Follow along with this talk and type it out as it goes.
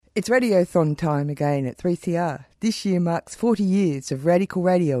It's Radiothon time again at 3CR. This year marks 40 years of radical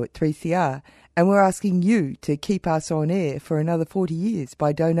radio at 3CR, and we're asking you to keep us on air for another 40 years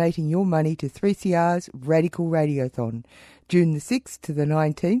by donating your money to 3CR's Radical Radiothon. June the 6th to the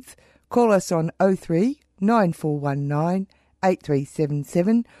 19th, call us on 03 9419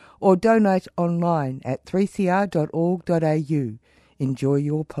 8377 or donate online at 3cr.org.au. Enjoy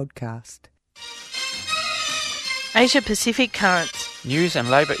your podcast. Asia Pacific Currents. News and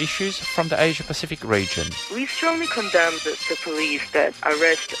labour issues from the Asia Pacific region. We strongly condemn the police that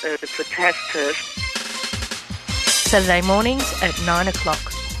arrest the protesters. Saturday mornings at 9 o'clock.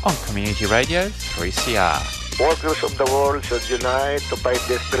 On Community Radio 3CR. Workers of the world should unite to fight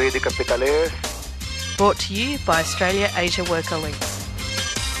this greedy capitalist. Brought to you by Australia Asia Worker Links.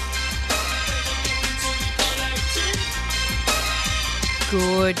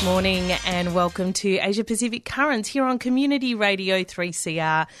 Good morning and welcome to Asia Pacific Currents here on Community Radio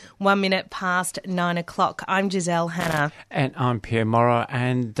 3CR, 1 minute past 9 o'clock. I'm Giselle Hanna. And I'm Pierre Morrow,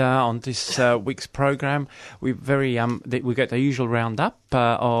 and on this week's program we get the usual roundup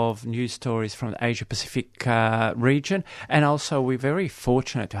of news stories from the Asia Pacific region, and also we're very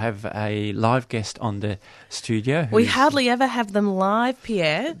fortunate to have a live guest on the studio. We hardly ever have them live,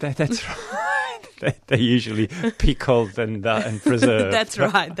 Pierre. That's right. They're usually pickled and preserved. That's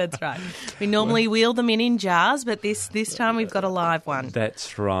right. We normally wheel them in jars, but this time we've got a live one.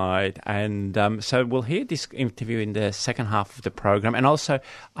 That's right. And so we'll hear this interview in the second half of the program. And also,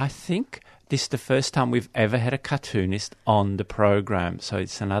 I think this is the first time we've ever had a cartoonist on the program. So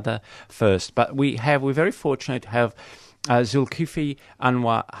it's another first. But we're very fortunate to have Zulkifli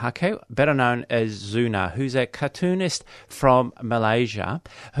Anwar Hakque, better known as Zuna, who's a cartoonist from Malaysia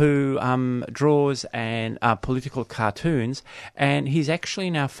who draws and political cartoons, and he's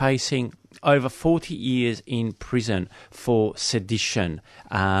actually now facing over 40 years in prison for sedition.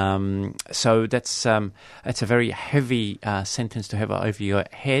 So that's a very heavy sentence to have over your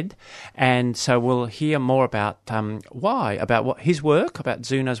head. And so we'll hear more about about his work, about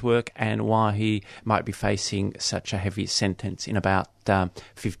Zuna's work, and why he might be facing such a heavy sentence in about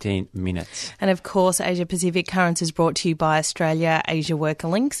 15 minutes. And of course, Asia Pacific Currents is brought to you by Australia Asia Worker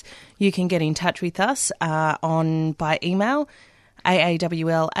Links. You can get in touch with us by email,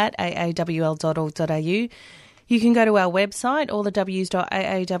 aawl@aawl.org.au. You can go to our website,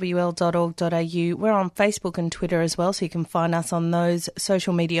 allthews.aawl.org.au. We're on Facebook and Twitter as well, so you can find us on those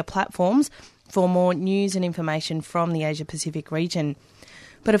social media platforms for more news and information from the Asia Pacific region.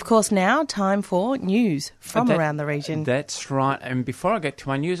 But of course now, time for news from around the region. That's right. And before I get to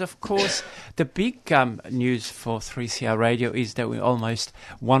my news, of course, the big news for 3CR Radio is that we're almost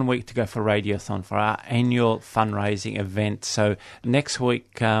 1 week to go for Radiothon, for our annual fundraising event. So next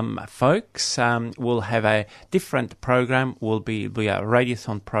week, folks, we'll have a different program. Will be a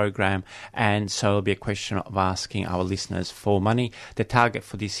Radiothon program, and so it'll be a question of asking our listeners for money. The target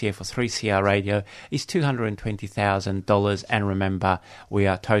for this year for 3CR Radio is $220,000, and remember, we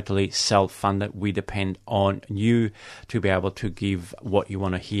are totally self-funded. We depend on you to be able to give what you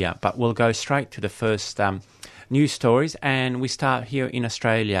want to hear. But we'll go straight to the first news stories, and we start here in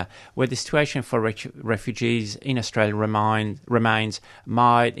Australia, where the situation for refugees in Australia remains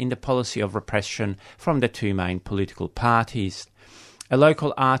mired in the policy of repression from the two main political parties. A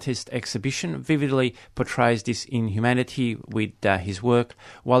local artist exhibition vividly portrays this inhumanity with his work,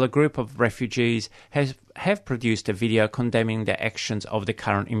 while a group of refugees have produced a video condemning the actions of the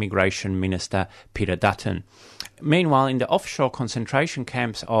current Immigration Minister, Peter Dutton. Meanwhile, in the offshore concentration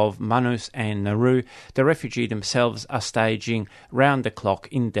camps of Manus and Nauru, the refugees themselves are staging round-the-clock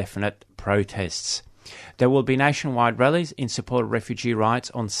indefinite protests. There will be nationwide rallies in support of refugee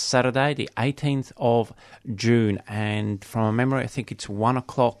rights on Saturday, the 18th of June. And from memory, I think it's 1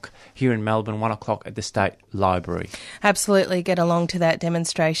 o'clock here in Melbourne, 1 o'clock at the State Library. Absolutely. Get along to that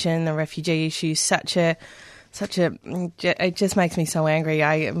demonstration. The refugee issue is it just makes me so angry.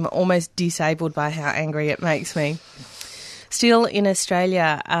 I am almost disabled by how angry it makes me. Still in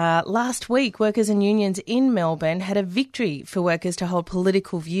Australia, last week, workers and unions in Melbourne had a victory for workers to hold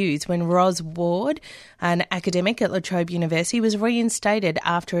political views when Ros Ward, an academic at La Trobe University, was reinstated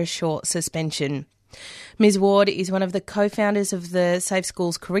after a short suspension. Ms Ward is one of the co-founders of the Safe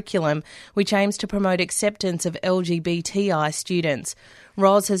Schools curriculum, which aims to promote acceptance of LGBTI students.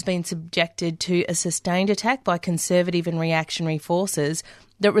 Ros has been subjected to a sustained attack by conservative and reactionary forces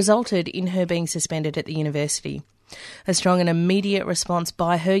that resulted in her being suspended at the university. A strong and immediate response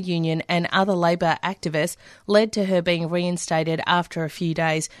by her union and other Labor activists led to her being reinstated after a few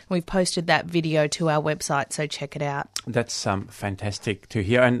days. We've posted that video to our website, so check it out. That's fantastic to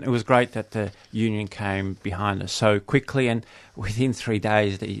hear, and it was great that the union came behind us so quickly, and within 3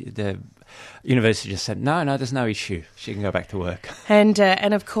 days the university just said, no, there's no issue. She can go back to work. And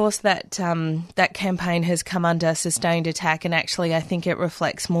of course that campaign has come under sustained attack, and actually I think it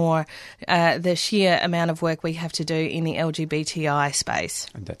reflects more the sheer amount of work we have to do in the LGBTI space.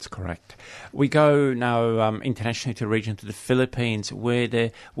 And that's correct. We go now internationally to the Philippines, where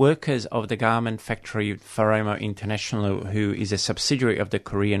the workers of the garment factory Faremo International, who is a subsidiary of the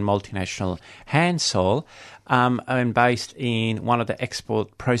Korean multinational Hansol, and based in one of the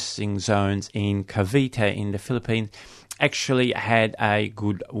export processing zones in Cavite in the Philippines, actually had a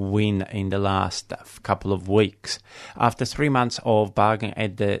good win in the last couple of weeks. After 3 months of bargaining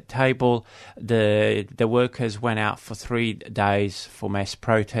at the table, the workers went out for 3 days for mass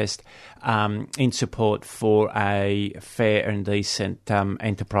protest in support for a fair and decent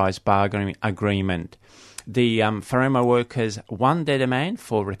enterprise bargaining agreement. The Faremo workers won their demand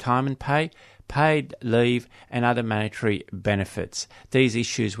for retirement pay, paid leave and other monetary benefits. These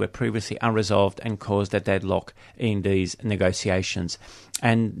issues were previously unresolved and caused a deadlock in these negotiations.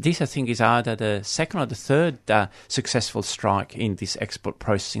 And this, I think, is either the second or the third successful strike in this export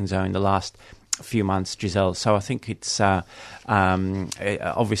processing zone in the last few months, Giselle. So I think it's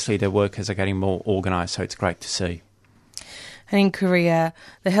obviously the workers are getting more organised, so it's great to see. And in Korea,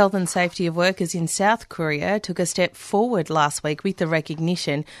 the health and safety of workers in South Korea took a step forward last week with the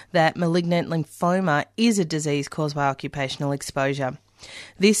recognition that malignant lymphoma is a disease caused by occupational exposure.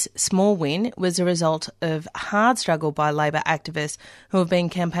 This small win was a result of hard struggle by Labor activists who have been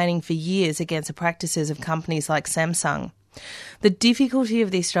campaigning for years against the practices of companies like Samsung. The difficulty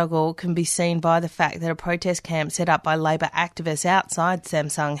of this struggle can be seen by the fact that a protest camp set up by Labor activists outside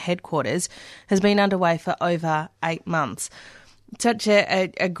Samsung headquarters has been underway for over 8 months. Such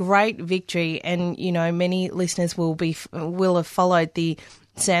a great victory, and many listeners will have followed the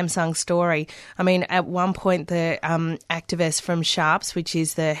Samsung story. I mean, at one point the activists from Sharps, which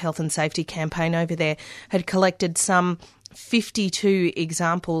is the health and safety campaign over there, had collected some 52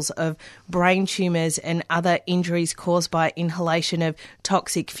 examples of brain tumours and other injuries caused by inhalation of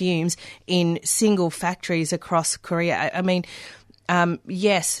toxic fumes in single factories across Korea. I mean,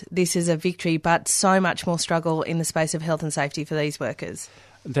 yes, this is a victory, but so much more struggle in the space of health and safety for these workers.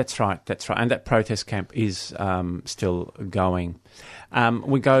 That's right. And that protest camp is still going.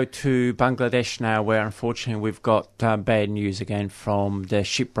 We go to Bangladesh now, where unfortunately we've got bad news again from the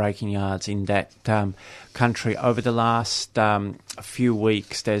shipbreaking yards in that country. Over the last few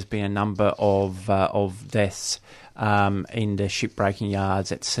weeks, there's been a number of deaths in the shipbreaking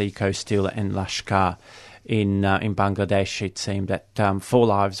yards at Seco Steel and Lashkar. In Bangladesh, it seemed that 4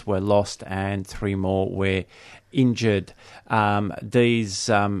 lives were lost and 3 more were injured. These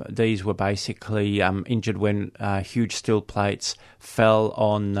were basically injured when huge steel plates fell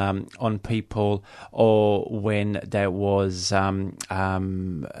on people, or when there was other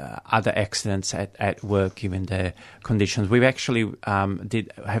accidents at work, given the conditions. We've actually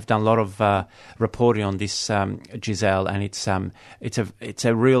have done a lot of reporting on this, Giselle, and it's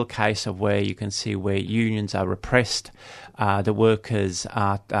a real case of where you can see where unions are repressed, the workers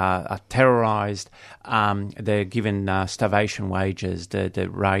are terrorised, they're given starvation wages, the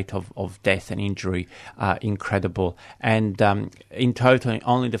rate of death and injury are incredible. And in total, in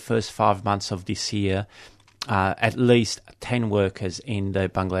only the first 5 months of this year, at least 10 workers in the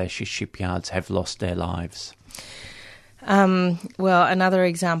Bangladeshi shipyards have lost their lives. Well, another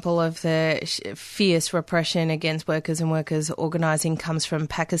example of the fierce repression against workers and workers organising comes from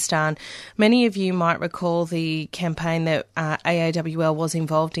Pakistan. Many of you might recall the campaign that AAWL was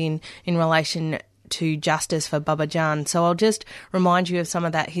involved in relation to justice for Baba Jan. So I'll just remind you of some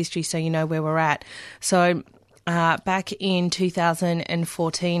of that history so you know where we're at. So back in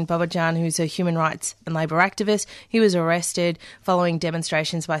 2014, Baba Jan, who's a human rights and labour activist, he was arrested following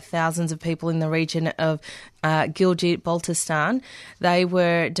demonstrations by thousands of people in the region of Gilgit-Baltistan. They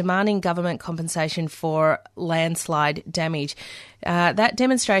were demanding government compensation for landslide damage. That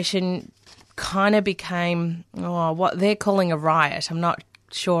demonstration kind of became what they're calling a riot. I'm not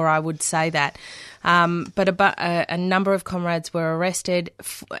sure I would say that. But a number of comrades were arrested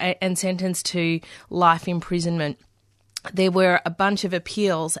and sentenced to life imprisonment. there were a bunch of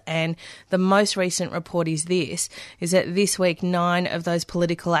appeals, and the most recent report is that this week 9 of those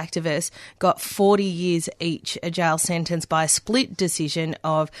political activists got 40 years each, a jail sentence by a split decision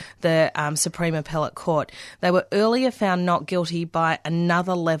of the Supreme Appellate Court. They were earlier found not guilty by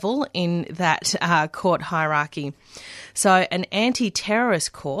another level in that court hierarchy. So an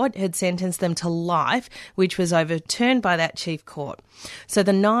anti-terrorist court had sentenced them to life, which was overturned by that chief court. So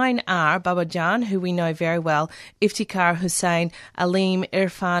the 9 are Babajan, who we know very well, Iftikhar Hussain, Aleem,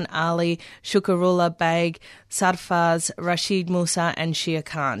 Irfan Ali, Shukarullah Beg, Sarfaz, Rashid Musa and Shia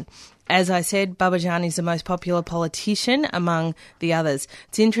Khan. As I said, Babajan is the most popular politician among the others.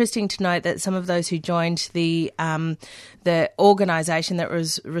 It's interesting to note that some of those who joined the organisation that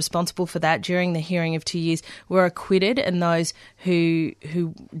was responsible for that during the hearing of 2 years were acquitted, and those who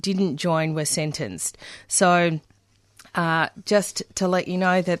didn't join were sentenced. So just to let you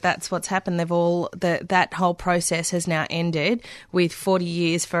know that that's what's happened. That whole process has now ended with 40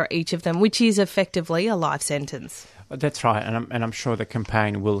 years for each of them, which is effectively a life sentence. That's right, and I'm sure the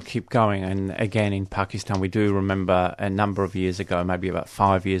campaign will keep going. And again, in Pakistan, we do remember a number of years ago, maybe about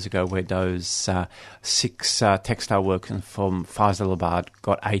 5 years ago, where those 6 textile workers from Faisalabad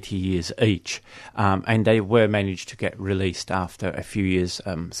got 80 years each, and they were managed to get released after a few years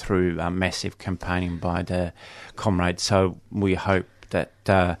through massive campaigning by the comrades. So we hope that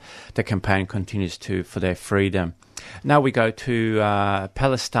the campaign continues for their freedom. Now we go to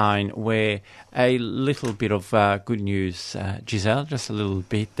Palestine, where a little bit of good news, Giselle, just a little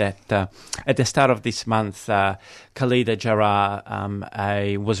bit, that at the start of this month, Khalida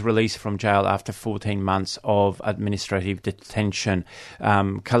Jarrah was released from jail after 14 months of administrative detention.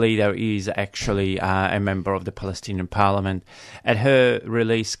 Khalida is actually a member of the Palestinian Parliament. At her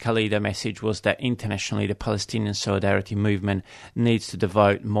release, Khalida's message was that internationally the Palestinian Solidarity Movement needs to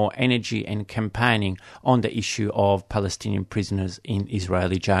devote more energy and campaigning on the issue of Palestinian prisoners in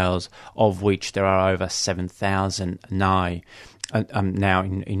Israeli jails, of which there are over 7,000 now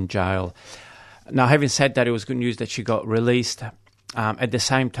in jail. Now, having said that, it was good news that she got released. At the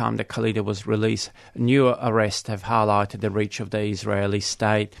same time that Khalida was released, new arrests have highlighted the reach of the Israeli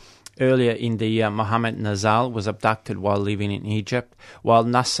state. Earlier in the year, Mohammed Nazal was abducted while living in Egypt, while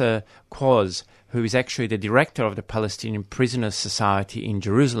Nasser Quoz, who is actually the director of the Palestinian Prisoners Society in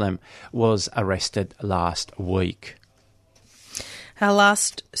Jerusalem, was arrested last week. Our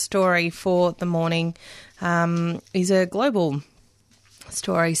last story for the morning is a global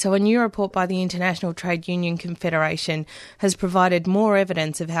story. So a new report by the International Trade Union Confederation has provided more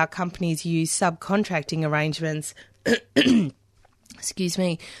evidence of how companies use subcontracting arrangements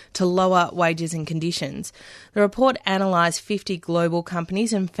to lower wages and conditions. The report analysed 50 global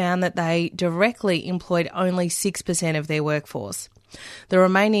companies and found that they directly employed only 6% of their workforce. The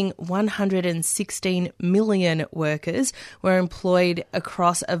remaining 116 million workers were employed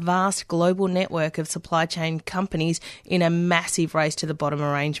across a vast global network of supply chain companies in a massive race to the bottom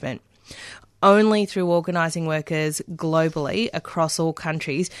arrangement. Only through organising workers globally across all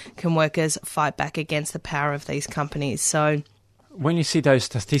countries can workers fight back against the power of these companies. So when you see those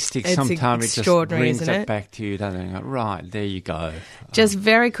statistics, sometimes it just brings it back to you, doesn't it? Right, there you go. Just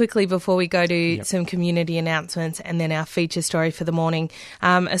very quickly before we go to some community announcements and then our feature story for the morning,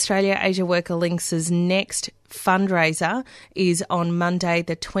 Australia Asia Worker Links' next fundraiser is on Monday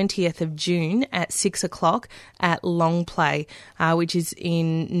the 20th of June at 6 o'clock at Long Play, which is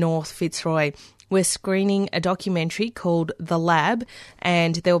in North Fitzroy. We're screening a documentary called The Lab,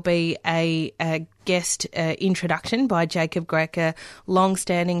 and there'll be a guest introduction by Jacob Grecker,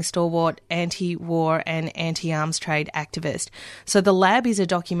 long-standing stalwart anti-war and anti-arms trade activist. So The Lab is a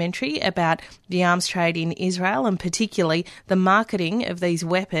documentary about the arms trade in Israel and particularly the marketing of these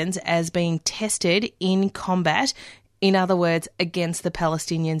weapons as being tested in combat, in other words, against the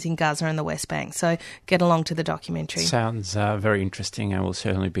Palestinians in Gaza and the West Bank. So get along to the documentary. Sounds very interesting and will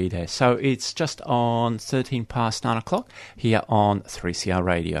certainly be there. So it's just on 13 past 9 o'clock here on 3CR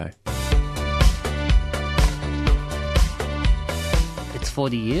Radio. It's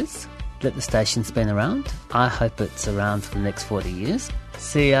 40 years that the station's been around. I hope it's around for the next 40 years.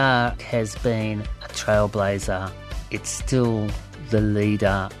 CR has been a trailblazer. It's still the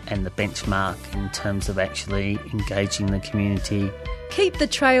leader and the benchmark in terms of actually engaging the community. Keep the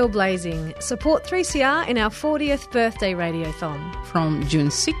trail blazing. Support 3CR in our 40th birthday radiothon. From June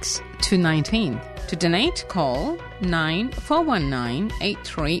 6 to 19. To donate, call 9419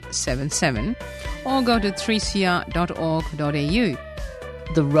 8377 or go to 3cr.org.au.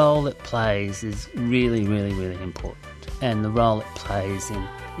 The role it plays is really, really, really important. and the role it plays in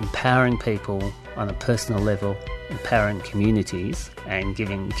empowering people on a personal level, empowering communities and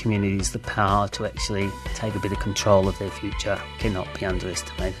giving communities the power to actually take a bit of control of their future cannot be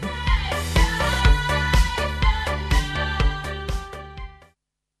underestimated.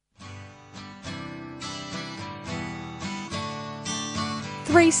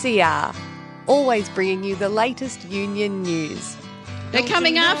 3CR, always bringing you the latest union news. They're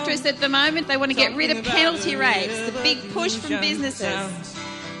coming after us at the moment. They want to get rid of penalty rates, the big push from businesses.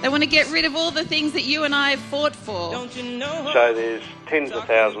 They want to get rid of all the things that you and I have fought for. So there's tens of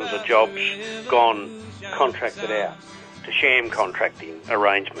thousands of jobs gone contracted out to sham contracting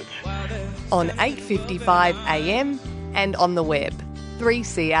arrangements. On 8:55 a.m. and on the web,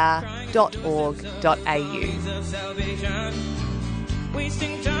 3cr.org.au.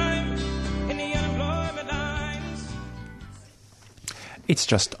 It's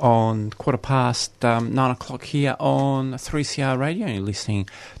just on 9:15 here on 3CR Radio. You're listening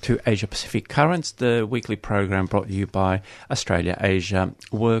to Asia Pacific Currents, the weekly program brought to you by Australia Asia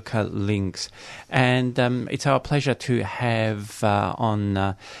Worker Links. And it's our pleasure to have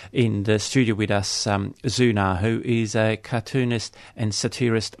in the studio with us Zuna, who is a cartoonist and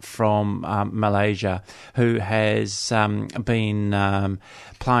satirist from Malaysia, who has been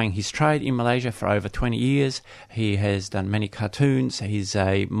plying his trade in Malaysia for over 20 years. He has done many cartoons. He's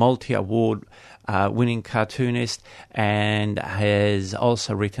a multi-award winning cartoonist and has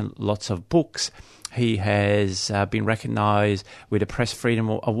also written lots of books. He has been recognised with a Press Freedom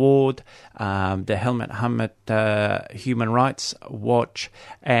Award, the Helmut Hammett Human Rights Watch,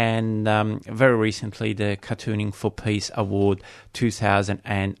 and very recently the Cartooning for Peace Award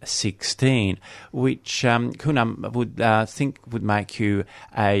 2016, which Kunam would think would make you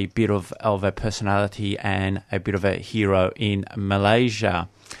a bit of a personality and a bit of a hero in Malaysia.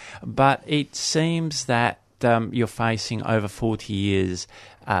 But it seems that you're facing over 40 years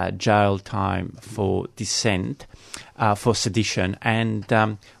jail time for dissent, for sedition, and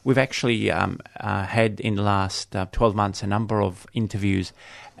we've actually had in the last 12 months a number of interviews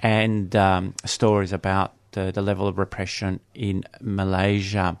and stories about the level of repression in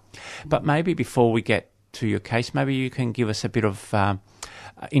Malaysia. But maybe before we get to your case, maybe you can give us a bit of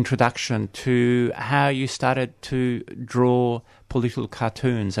introduction to how you started to draw political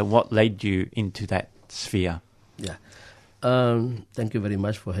cartoons and what led you into that sphere. Yeah. Thank you very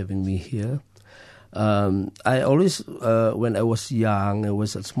much for having me here. I always, when I was young, I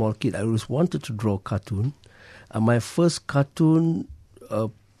was a small kid, I always wanted to draw cartoon. My first cartoon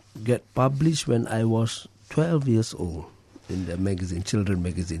get published when I was 12 years old in the magazine, children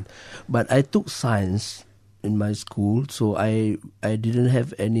magazine. But I took science in my school, so I didn't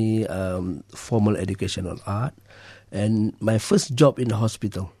have any formal education on art. And my first job in the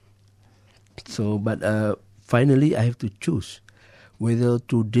hospital. So, but finally, I have to choose whether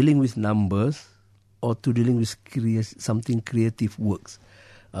to dealing with numbers or to dealing with something creative works.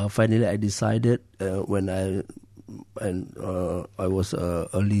 Finally, I decided when I was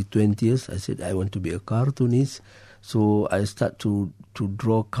early 20s, I said I want to be a cartoonist. So I start to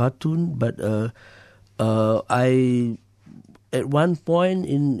draw cartoon. But I at one point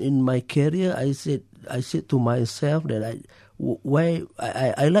in my career, I said to myself that I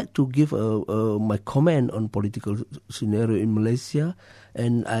like to give my comment on political scenario in Malaysia,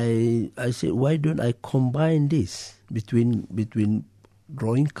 and I said, why don't I combine this between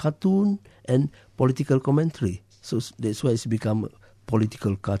drawing cartoon and political commentary? So that's why it's become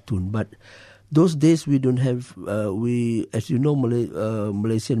political cartoon. But those days we don't have as you know,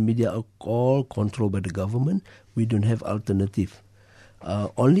 Malaysian media are all controlled by the government. We don't have alternative.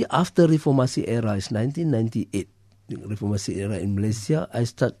 Only after Reformasi era, is 1998. Reformasi era in Malaysia, I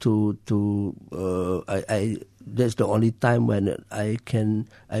start to that's the only time when I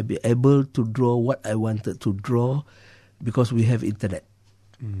be able to draw what I wanted to draw, because we have internet.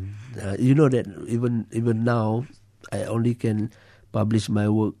 You know that even now I only can publish my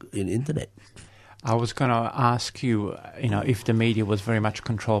work in internet. I was going to ask you, if the media was very much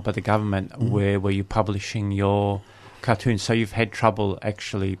controlled by the government, where were you publishing your cartoons? So you've had trouble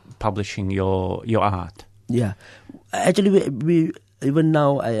actually publishing your art. Yeah, actually, we even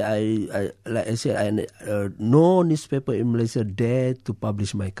now, I like I said, no newspaper in Malaysia dare to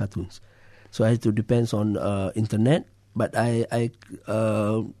publish my cartoons, so I have to depend on internet. But I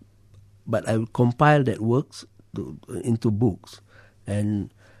compile that works into books,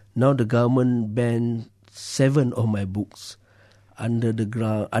 and now the government banned 7 of my books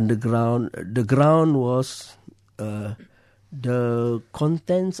underground. The ground was. The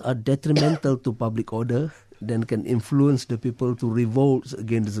contents are detrimental to public order, then can influence the people to revolt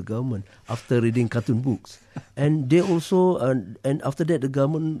against the government after reading cartoon books. And they also, and after that, the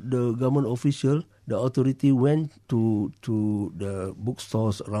government official, the authority went to the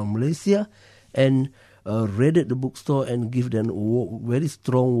bookstores around Malaysia and raided the bookstore and give them very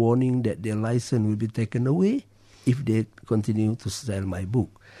strong warning that their license will be taken away if they continue to sell my book.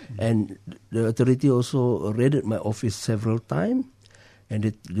 And the authority also raided my office several times,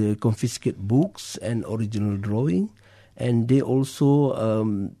 and they confiscate books and original drawing, and they also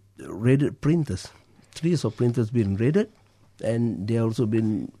raided printers. 3 of printers been raided, and they also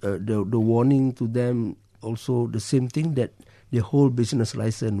been the warning to them also the same thing, that the whole business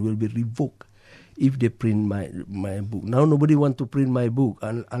license will be revoked if they print my book. Now nobody want to print my book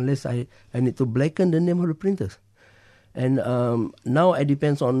unless I need to blacken the name of the printers. And now I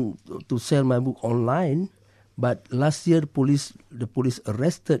depends on to sell my book online. But last year, the police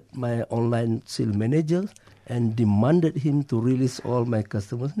arrested my online sales manager and demanded him to release all my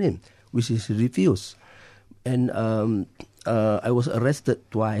customers' name, which he refused. And I was arrested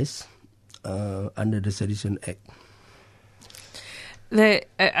twice under the Sedition Act.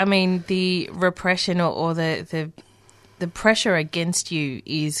 The repression or the pressure against you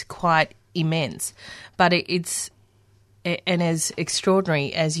is quite immense, but it's. And as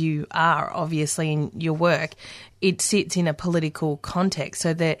extraordinary as you are, obviously, in your work, it sits in a political context.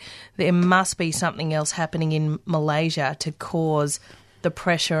 So there must be something else happening in Malaysia to cause the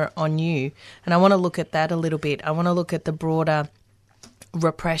pressure on you. And I want to look at that a little bit. I want to look at the broader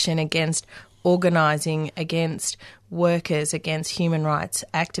repression against organising, against workers, against human rights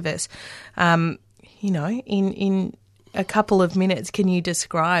activists. In a couple of minutes, can you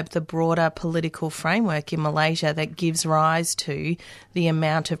describe the broader political framework in Malaysia that gives rise to the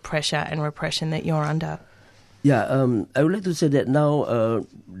amount of pressure and repression that you're under? Yeah, I would like to say that now,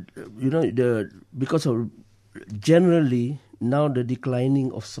 because of generally now the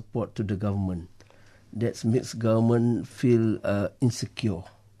declining of support to the government, that makes government feel insecure.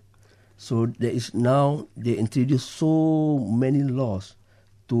 So they introduce so many laws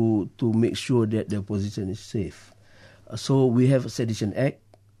to make sure that their position is safe. So we have a Sedition Act,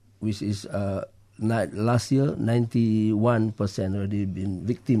 which is last year 91% already been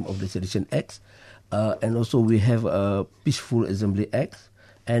victim of the Sedition Acts, and also we have a Peaceful Assembly Act,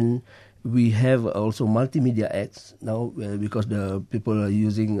 and we have also Multimedia Acts now because the people are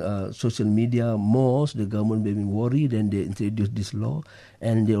using social media more. So the government may be worried, and they introduced this law,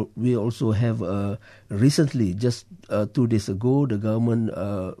 and we also have recently, just 2 days ago, the government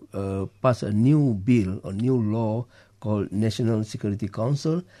passed a new bill, a new law called National Security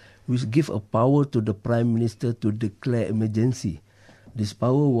Council, which give a power to the Prime Minister to declare emergency. This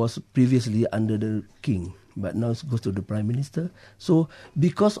power was previously under the King, but now it goes to the Prime Minister. So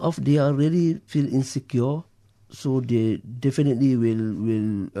because of they are really feel insecure, so they definitely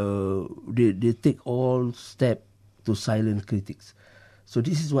they take all steps to silence critics. So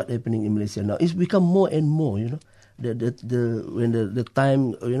this is what's happening in Malaysia now. It's become more and more, when the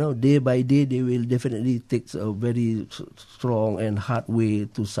time, day by day, they will definitely take a very strong and hard way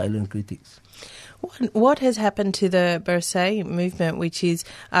to silence critics. What has happened to the Bersih movement, which is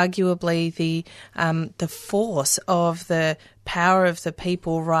arguably the force of the power of the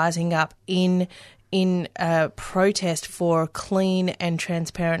people rising up in protest for clean and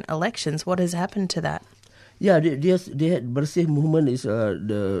transparent elections? What has happened to that? Yeah, they had Bersih movement is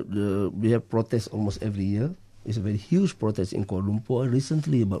we have protests almost every year. It's a very huge protest in Kuala Lumpur.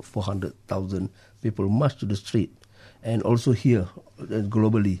 Recently, about 400,000 people marched to the street, and also here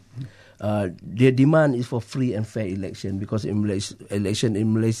globally. Their demand is for free and fair election, because election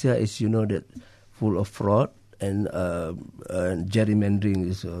in Malaysia is, that full of fraud and gerrymandering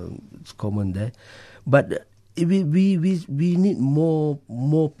is common there. But we need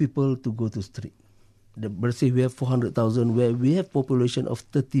more people to go to street. The Bersih, we have 400,000, where we have population of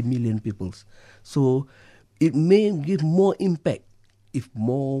 30 million people. So it may give more impact if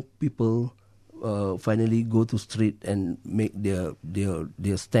more people finally go to street and make their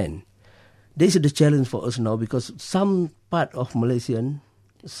stand. This is the challenge for us now, because some Malaysian,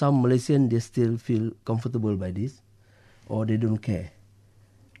 they still feel comfortable by this, or they don't care.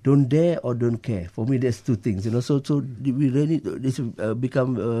 Don't dare or don't care. For me, there's two things, So we really this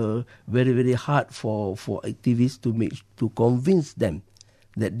become very, very hard for activists to convince them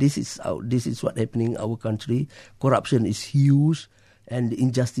that this is what happening in our country. Corruption is huge, and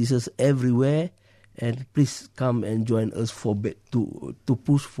injustices everywhere. And please come and join us to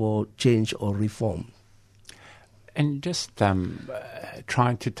push for change or reform. And just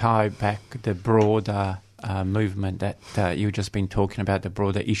trying to tie back the broader movement that you've just been talking about, the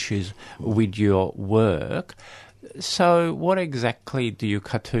broader issues with your work. So what exactly do your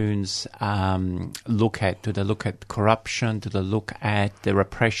cartoons look at? Do they look at corruption? Do they look at the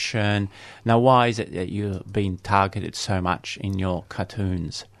repression? Now, why is it that you're being targeted so much in your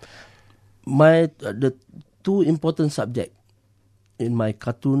cartoons? The two important subjects in my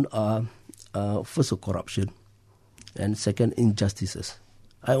cartoon are first corruption and second injustices.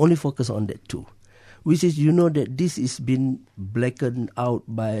 I only focus on that two, which is, that this is been blackened out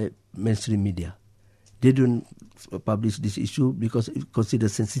by mainstream media. They don't publish this issue because it's considered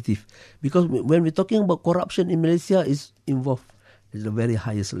sensitive. Because when we're talking about corruption in Malaysia, is involved at the very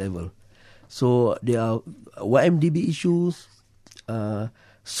highest level. So there are YMDB issues,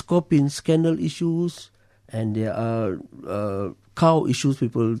 Scorpion scandal issues, and there are cow issues.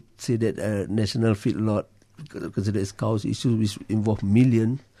 People say that national feedlot considers cows issues which involve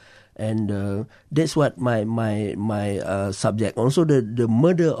millions. And that's what my subject. Also, the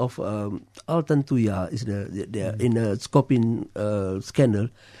murder of Altan Tuya is in a Scorpion scandal.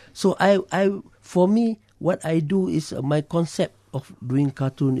 So for me, what I do is my concept of doing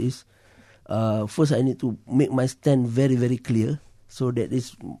cartoon is first I need to make my stand very, very clear. So that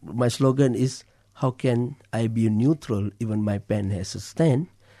is my slogan is, how can I be neutral even my pen has a stand?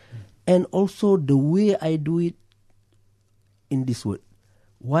 And also the way I do it in this word.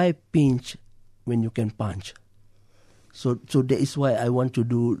 Why pinch when you can punch? So that is why I want to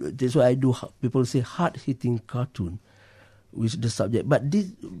do. That's why I do. People say hard-hitting cartoon, with the subject. But this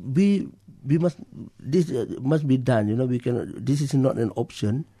must be done. We can. This is not an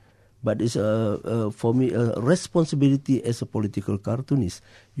option, but it's for me a responsibility as a political cartoonist.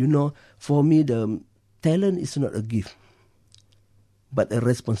 For me the talent is not a gift, but a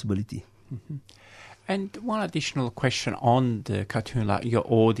responsibility. Mm-hmm. And one additional question on the cartoon, like your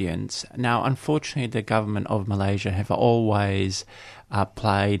audience. Now, unfortunately, the government of Malaysia have always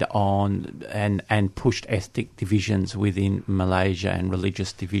played on and pushed ethnic divisions within Malaysia and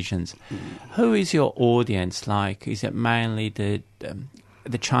religious divisions. Who is your audience like? Is it mainly the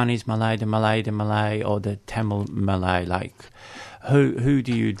Chinese Malay, the Malay, or the Tamil Malay? Like, who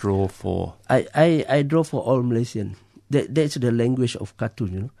do you draw for? I draw for all Malaysian. That's the language of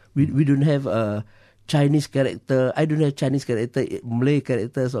cartoon. We don't have a Chinese character. I don't have Chinese character, Malay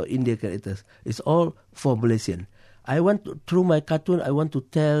characters, or Indian characters. It's all for Malaysian. Through my cartoon, I want to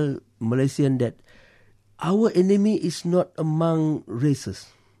tell Malaysian that our enemy is not among races.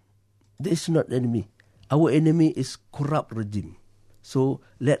 There is not enemy. Our enemy is corrupt regime. So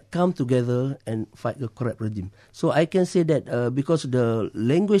let's come together and fight the corrupt regime. So I can say that because the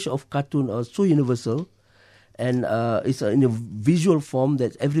language of cartoon are so universal, and it's in a visual form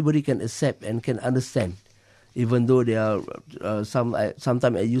that everybody can accept and can understand, even though there are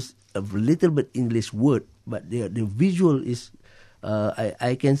sometimes I use a little bit English word, but the visual is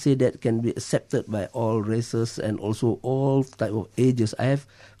I can say that can be accepted by all races and also all type of ages. I have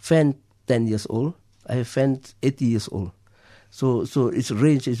fan 10 years old. I have fan 80 years old. So its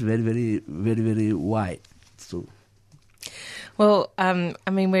range is very, very, very, very wide. So. Well,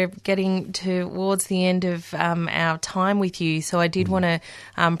 we're getting towards the end of our time with you, so I did want to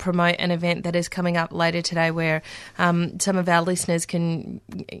promote an event that is coming up later today where some of our listeners can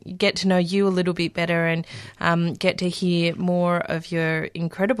get to know you a little bit better and get to hear more of your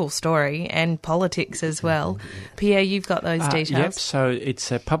incredible story and politics as well. Pierre, you've got those details. Yep, so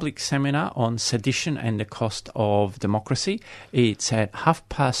it's a public seminar on sedition and the cost of democracy. It's at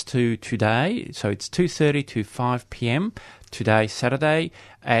 2:30 today, so it's 2:30 to 5 p.m. today, Saturday,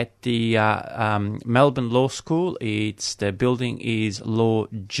 at the Melbourne Law School. The building is Law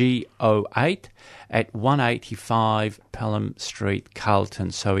G08 at 185 Pelham Street,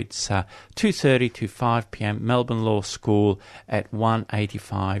 Carlton. So it's 2:30 to 5 p.m. Melbourne Law School at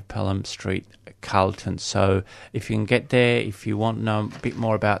 185 Pelham Street, Carlton. So if you can get there, if you want to know a bit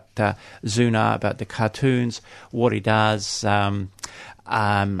more about Zuna, about the cartoons, what he does,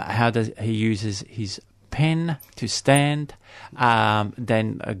 how he uses his pen to stand,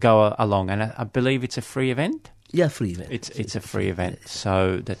 then go along. And I believe it's a free event? Yeah, free event. It's a free event,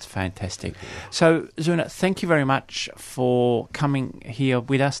 so that's fantastic. So, Zuna, thank you very much for coming here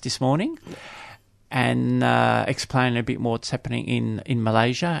with us this morning and explaining a bit more what's happening in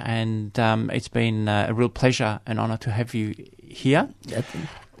Malaysia. And it's been a real pleasure and honour to have you here.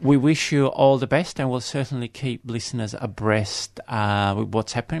 We wish you all the best, and we'll certainly keep listeners abreast with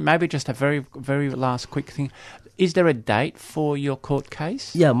what's happening. Maybe just a very, very last quick thing. Is there a date for your court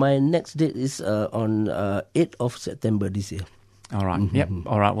case? Yeah, my next date is on 8th of September this year. All right. Yep.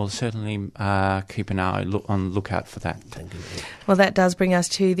 All right. We'll certainly keep an eye on lookout for that. Thank you. Well, that does bring us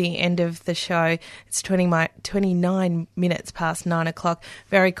to the end of the show. It's 29 minutes past 9 o'clock.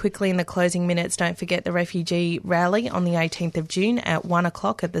 Very quickly in the closing minutes, don't forget the refugee rally on the 18th of June at 1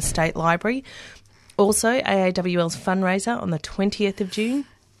 o'clock at the State Library. Also, AAWL's fundraiser on the 20th of June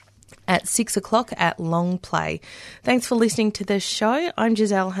at 6 o'clock at Long Play. Thanks for listening to this show. I'm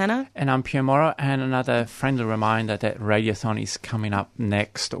Giselle Hanna. And I'm Pierre Morrow. And another friendly reminder that Radiothon is coming up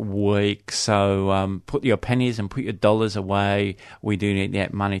next week. So put your pennies and put your dollars away. We do need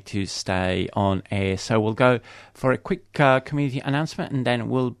that money to stay on air. So we'll go for a quick community announcement, and then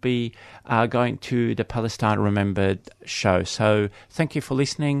we'll be going to the Palestine Remembered show. So thank you for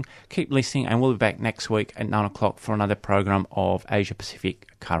listening. Keep listening, and we'll be back next week at 9 o'clock for another program of Asia Pacific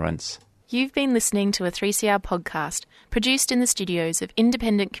Currents. You've been listening to a 3CR podcast produced in the studios of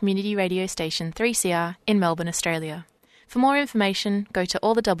independent community radio station 3CR in Melbourne, Australia. For more information, go to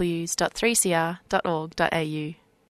allthews.3cr.org.au.